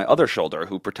also over my other shoulder,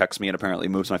 who protects me and apparently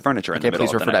moves my furniture in the middle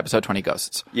of the night. Please refer to episode 20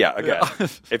 Ghosts. Yeah, again.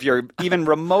 If you're even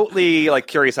remotely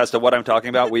curious as to what I'm talking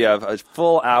about, we have a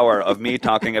full hour of me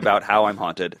talking about how I'm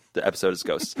haunted. The episode is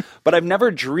Ghosts. But I've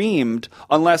never dreamed,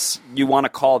 unless you want to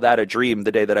call that a dream,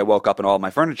 the day that I woke up and all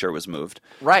my furniture was moved.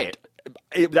 Right.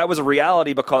 That was a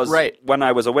reality because when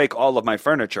I was awake, all of my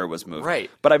furniture was moved.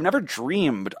 Right. But I've never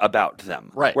dreamed about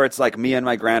them. Right. Where it's like me and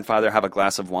my grandfather have a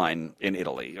glass of wine in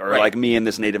Italy. Or like me and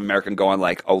this Native American go on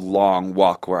like a long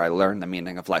walk where I learn the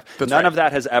meaning of life. None of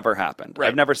that has ever happened. Right.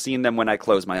 I've never seen them when I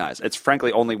close my eyes. It's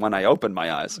frankly only when I open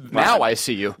my eyes. Now I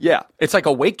see you. Yeah. It's like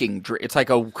a waking dream. It's like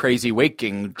a crazy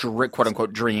waking,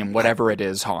 quote-unquote, dream, whatever it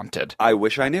is, haunted. I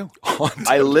wish I knew. Haunted.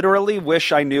 I literally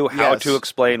wish I knew how to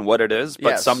explain what it is,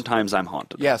 but sometimes I'm haunted.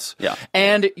 Yes. Yeah.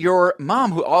 And your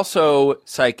mom, who also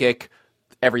psychic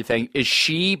everything, is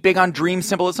she big on dream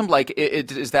symbolism? Like,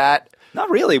 is that... Not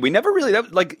really. We never really...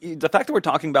 the fact that we're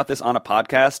talking about this on a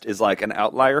podcast is like an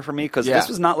outlier for me, because this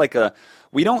was not like a...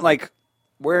 We don't like...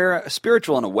 We're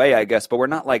spiritual in a way, I guess, but we're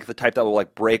not like the type that will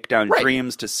like break down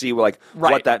dreams to see what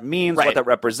that means, what that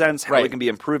represents, how we can be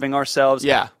improving ourselves.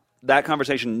 Yeah. That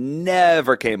conversation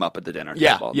never came up at the dinner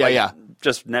table. Yeah.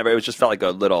 Just never. It just felt like a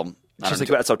little...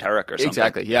 too esoteric or something.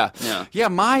 Exactly. Yeah.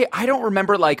 I don't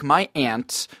remember. Like my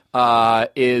aunt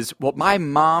my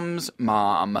mom's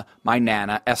mom, my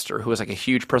Nana Esther, who was like a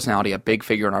huge personality, a big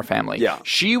figure in our family. Yeah.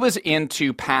 She was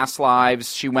into past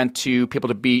lives. She went to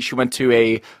She went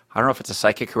to I don't know if it's a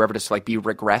psychic, whoever, to like be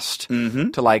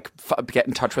regressed, to like get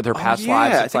in touch with her past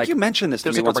lives. I think you mentioned this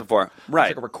to me once before. Right.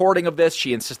 Like a recording of this.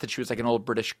 She insisted she was like an old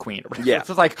British queen. Yeah. It's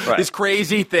like this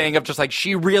crazy thing of just like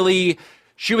she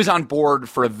was on board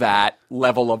for that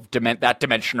level of that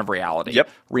dimension of reality. Yep.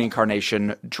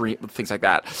 Reincarnation, dream, things like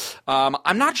that.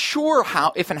 I'm not sure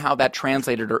if and how that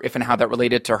translated, or if and how that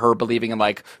related to her believing in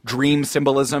like dream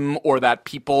symbolism, or that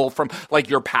people from like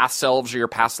your past selves or your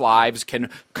past lives can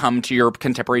come to your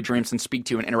contemporary dreams and speak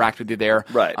to you and interact with you there.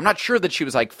 Right. I'm not sure that she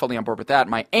was like fully on board with that.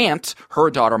 My aunt, her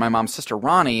daughter, my mom's sister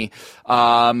Ronnie,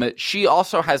 she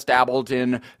also has dabbled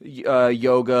in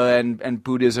yoga and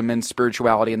Buddhism and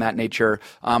spirituality and that nature.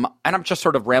 And I'm just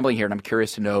sort of rambling here, and I'm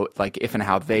curious to know like if and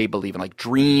how they believe in like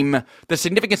the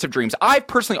significance of dreams. I've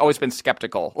personally always been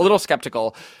a little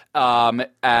skeptical,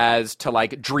 as to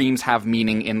like dreams have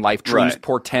meaning in life. Dreams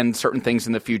portend certain things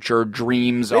in the future.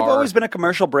 They've always been a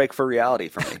commercial break for reality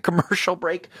for me. Commercial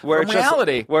break from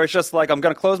reality. Where it's just like, I'm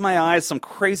going to close my eyes, some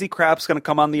crazy crap's going to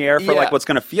come on the air for like what's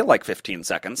going to feel like 15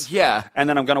 seconds. Yeah. And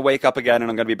then I'm going to wake up again and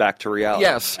I'm going to be back to reality.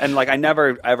 Yes. And like I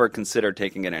never ever considered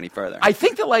taking it any further. I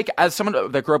think that like as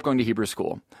someone that grew up going to Hebrew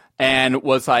school, and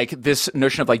was like this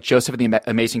notion of like Joseph and the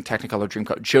Amazing Technicolor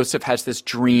Dreamcoat. Joseph has this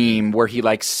dream where he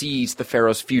like sees the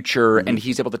Pharaoh's future, and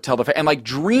he's able to tell and like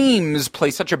dreams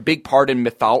play such a big part in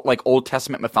like Old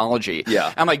Testament mythology.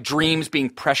 Yeah. And like dreams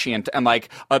being prescient, and like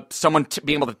someone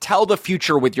being able to tell the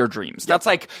future with your dreams. That's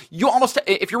like, you almost,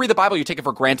 if you read the Bible, you take it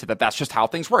for granted that that's just how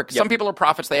things work. Some people are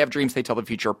prophets, they have dreams, they tell the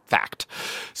future. Fact.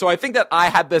 So I think that I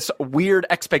had this weird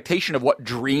expectation of what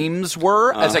dreams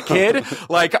were as a kid.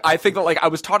 Like I think that like I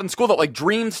was taught in school that like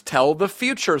dreams tell the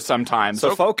future sometimes.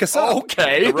 So focus up.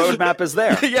 Okay. The roadmap is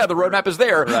there. Yeah, the roadmap is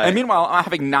there. Right. And meanwhile, I'm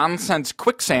having nonsense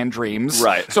quicksand dreams.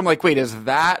 Right. So I'm like, wait, is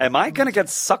that... Am I going to get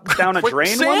sucked down a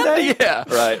drain one day? Yeah.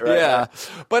 Right. Yeah.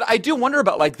 But I do wonder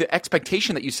about like the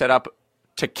expectation that you set up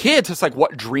to kids. It's like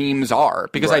what dreams are.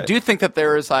 Because I do think that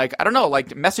there is like, I don't know, like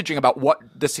messaging about what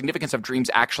the significance of dreams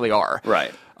actually are.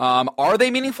 Right. Are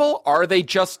they meaningful? Are they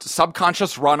just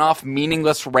subconscious runoff,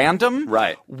 meaningless, random?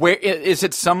 Right. Where is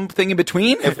it something in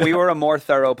between? If we were a more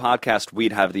thorough podcast,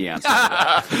 we'd have the answer.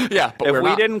 Yeah, but if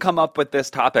we didn't come up with this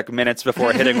topic minutes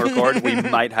before hitting record, we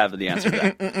might have the answer to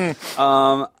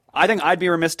that. I think I'd be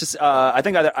remiss to. I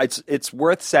think it's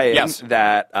worth saying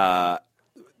that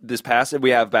we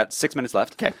have about 6 minutes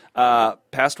left. Okay.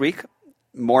 Past week,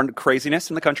 more craziness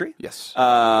in the country. Yes.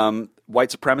 White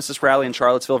supremacist rally in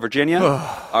Charlottesville, Virginia.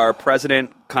 Our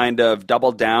president kind of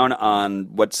doubled down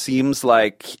on what seems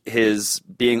like his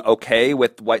being okay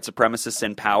with white supremacists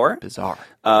in power. Bizarre.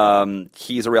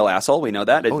 He's a real asshole. We know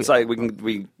that. It's like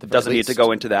we doesn't need to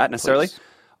go into that necessarily. Please.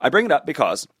 I bring it up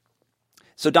because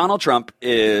Donald Trump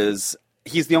he's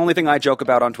the only thing I joke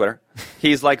about on Twitter.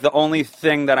 He's like the only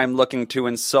thing that I'm looking to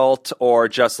insult or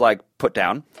just like put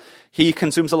down. He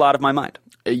consumes a lot of my mind.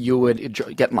 You would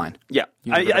get in line. Yeah.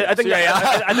 I think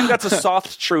I think that's a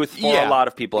soft truth for a lot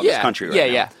of people in this country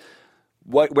right now.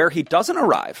 Where he doesn't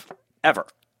arrive, ever,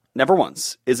 never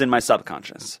once, is in my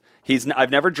subconscious.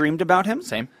 I've never dreamed about him.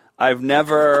 Same. I've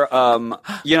never,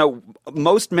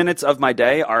 most minutes of my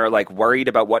day are like worried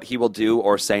about what he will do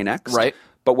or say next. Right.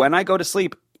 But when I go to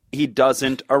sleep, he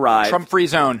doesn't arrive. Trump-free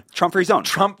zone. Trump-free zone.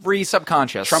 Trump-free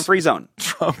subconscious. Trump-free zone.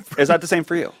 Is that the same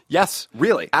for you? Yes.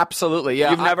 Really? Absolutely, yeah.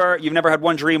 You've never had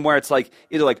one dream where it's like,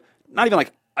 either like, not even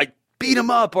like, I beat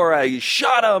him up, or I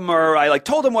shot him, or I like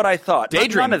told him what I thought.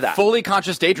 Daydream. None of that. Fully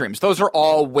conscious daydreams. Those are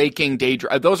all waking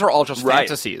daydreams. Those are all just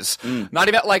fantasies. Not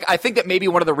even, like, I think that maybe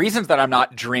one of the reasons that I'm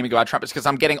not dreaming about Trump is because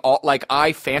I'm getting all, like,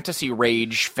 I fantasy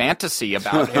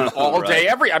about him all day,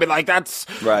 I mean, like, that's...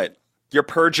 Right. You're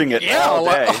purging it all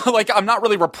day. Like, I'm not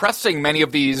really repressing many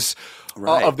of these,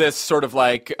 of this sort of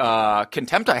like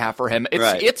contempt I have for him.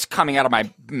 It's coming out of my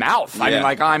mouth. I mean,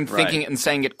 like, I'm thinking it and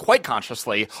saying it quite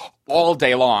consciously all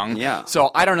day long. Yeah.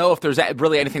 So I don't know if there's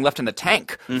really anything left in the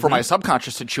tank for my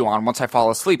subconscious to chew on once I fall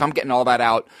asleep. I'm getting all that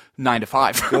out 9 to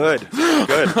 5. Good.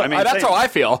 I mean, that's how I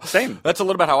feel. Same. That's a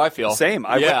little bit how I feel. Same.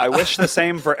 I wish the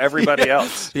same for everybody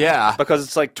else. Yeah. Because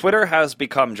it's like Twitter has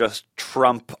become just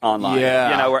Trump online.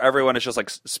 Yeah. You know, where everyone is just like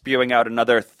spewing out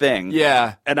another thing.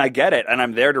 Yeah. And I get it, and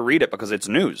I'm there to read it because it's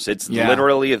news. It's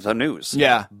literally the news.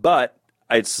 Yeah. But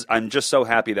I'm just so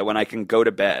happy that when I can go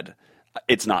to bed,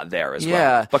 it's not there as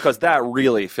Yeah. well. Because that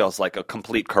really feels like a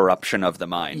complete corruption of the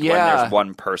mind. Yeah. When there's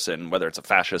one person, whether it's a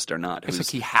fascist or not, It's who like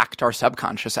he hacked our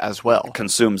subconscious as well.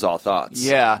 consumes all thoughts.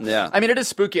 Yeah. Yeah. I mean, it is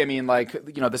spooky. I mean, like,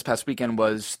 this past weekend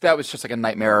was just like a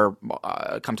nightmare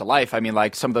come to life. I mean,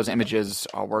 like, some of those images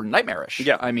were nightmarish.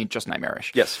 Yeah. I mean, just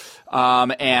nightmarish. Yes.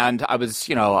 And I was,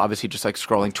 obviously just like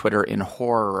scrolling Twitter in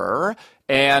horror.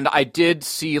 And I did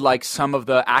see like some of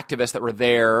the activists that were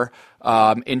there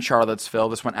in Charlottesville.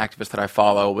 This one activist that I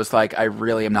follow was like, I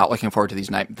really am not looking forward to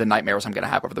the nightmares I'm going to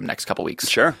have over the next couple weeks.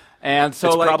 Sure. And so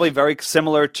it's like, probably very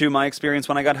similar to my experience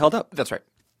when I got held up. That's right.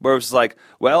 Where it was like,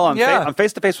 well, I'm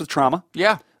face to face with trauma.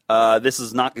 Yeah.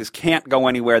 This can't go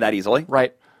anywhere that easily.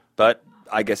 Right. But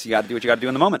I guess you got to do what you got to do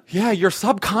in the moment. Yeah, your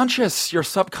subconscious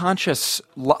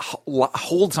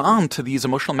holds on to these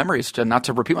emotional memories. Not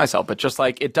to repeat myself, but just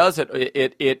like it does,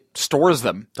 it stores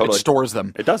them. Totally. It stores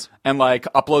them. It does, and like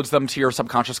uploads them to your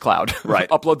subconscious cloud. Right,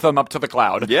 uploads them up to the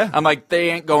cloud. Yeah, and like they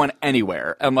ain't going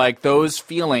anywhere. And like those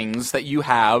feelings that you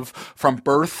have from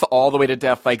birth all the way to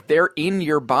death, like they're in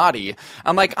your body.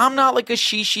 I'm like, I'm not like a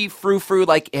shishi frou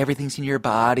like everything's in your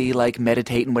body, like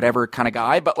meditate and whatever kind of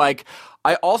guy, but like.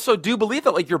 I also do believe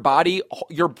that, like, your body,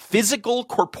 your physical,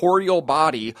 corporeal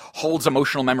body holds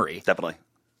emotional memory. Definitely.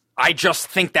 I just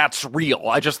think that's real.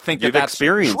 I just think You've that's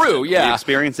experienced true. it. Yeah, we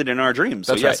experience it in our dreams.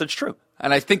 So that's yes, right. It's true.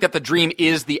 And I think that the dream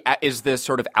is the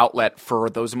sort of outlet for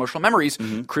those emotional memories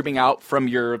creeping out from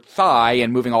your thigh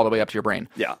and moving all the way up to your brain.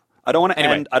 Yeah. I don't want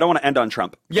to end on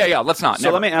Trump. Yeah. Let's not. So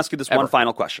never. let me ask you this one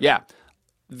final question. Yeah.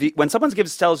 When someone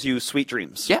tells you sweet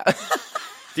dreams. Yeah.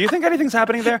 Do you think anything's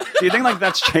happening there? Do you think like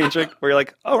that's changing? Where you're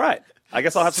like, oh, right, I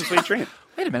guess I'll have some sweet dreams.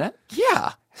 Wait a minute.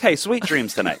 Yeah. Hey, sweet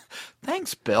dreams tonight.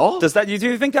 Thanks, Bill. Do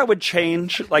you think that would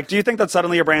change? Like, do you think that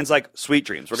suddenly your brain's like, sweet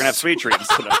dreams? We're gonna have sweet dreams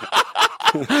tonight.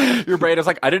 Your brain is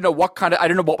like, I didn't know what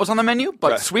was on the menu,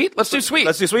 but sweet. Let's do sweet.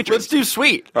 Let's do sweet dreams. Let's do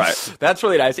sweet. Right. That's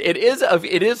really nice. It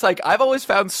is like I've always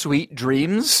found sweet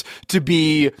dreams to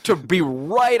be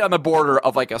right on the border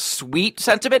of like a sweet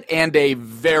sentiment and a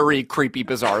very creepy,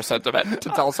 bizarre sentiment to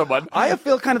tell someone. I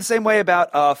feel kind of the same way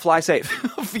about fly safe.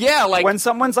 Yeah, like when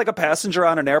someone's like a passenger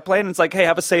on an airplane, and it's like, hey,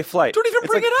 have a safe flight. Don't even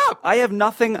bring it up. I have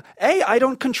nothing. I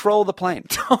don't control the plane.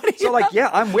 So like, yeah,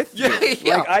 I'm with you.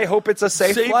 Yeah. Like, I hope it's a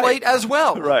safe flight as well.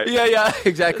 Right. Yeah,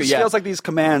 exactly. It feels like these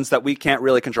commands that we can't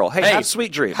really control. Hey, have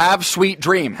sweet dreams. Have sweet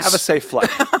dreams. Have a safe flight.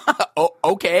 Oh,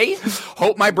 okay.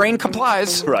 Hope my brain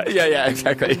complies. Right. Yeah,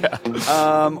 exactly. Yeah.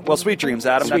 Well, sweet dreams,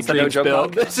 Adam. Sweet That's the dreams, No Joke Bill.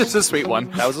 Podcast. This is a sweet one.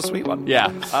 That was a sweet one.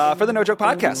 Yeah. For the No Joke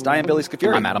Podcast, I am Billy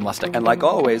Scafuri. I'm Adam Lustig. And like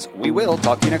always, we will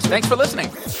talk to you next week. Thanks for listening.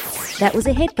 That was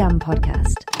a HeadGum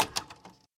podcast.